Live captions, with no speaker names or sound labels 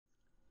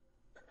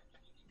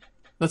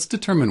Let's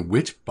determine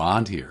which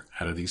bond here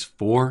out of these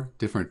 4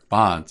 different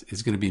bonds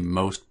is going to be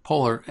most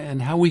polar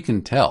and how we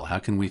can tell. How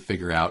can we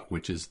figure out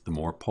which is the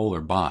more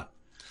polar bond?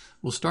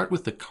 We'll start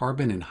with the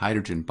carbon and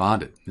hydrogen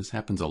bonded. This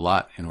happens a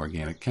lot in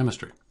organic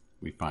chemistry.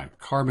 We find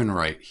carbon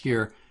right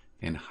here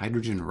and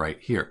hydrogen right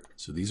here.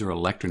 So these are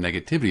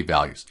electronegativity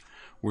values.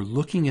 We're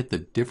looking at the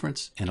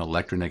difference in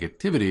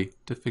electronegativity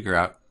to figure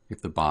out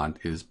if the bond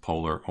is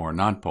polar or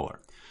nonpolar.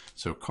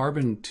 So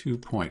carbon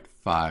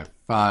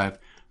 2.55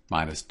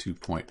 minus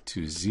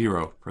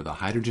 2.20 for the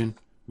hydrogen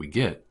we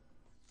get.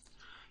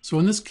 So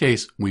in this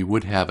case, we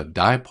would have a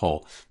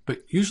dipole,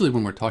 but usually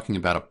when we're talking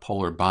about a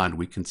polar bond,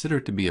 we consider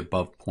it to be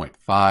above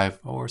 0.5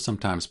 or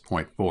sometimes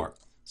 0.4.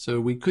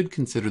 So we could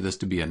consider this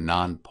to be a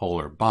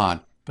nonpolar bond,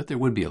 but there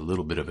would be a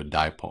little bit of a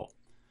dipole.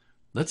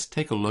 Let's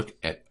take a look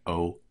at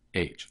OH,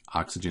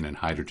 oxygen and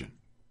hydrogen.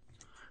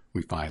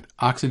 We find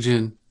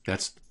oxygen,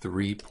 that's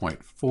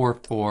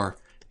 3.44,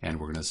 and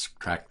we're going to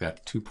subtract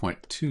that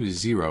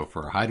 2.20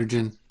 for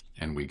hydrogen,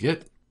 and we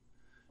get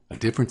a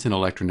difference in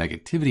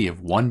electronegativity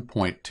of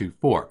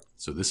 1.24.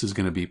 So this is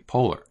going to be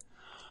polar.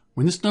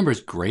 When this number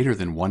is greater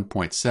than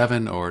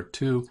 1.7 or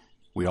 2,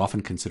 we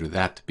often consider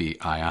that to be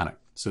ionic.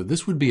 So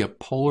this would be a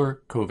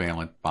polar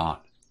covalent bond.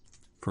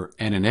 For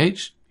N and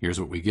H, here's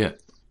what we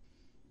get.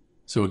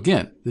 So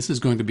again, this is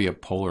going to be a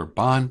polar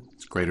bond.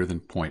 It's greater than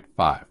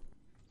 0.5.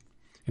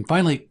 And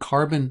finally,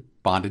 carbon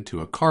bonded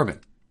to a carbon.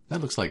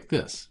 That looks like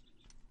this.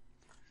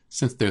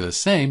 Since they're the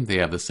same, they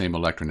have the same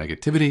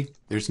electronegativity,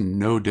 there's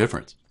no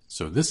difference.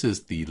 So this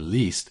is the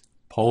least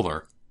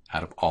polar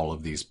out of all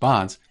of these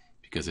bonds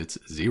because it's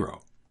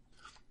 0.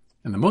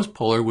 And the most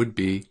polar would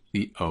be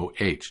the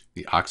OH,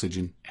 the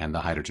oxygen and the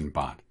hydrogen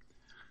bond.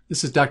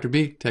 This is Dr.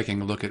 B taking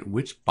a look at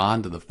which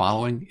bond of the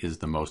following is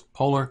the most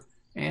polar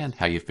and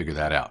how you figure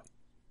that out.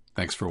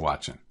 Thanks for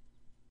watching.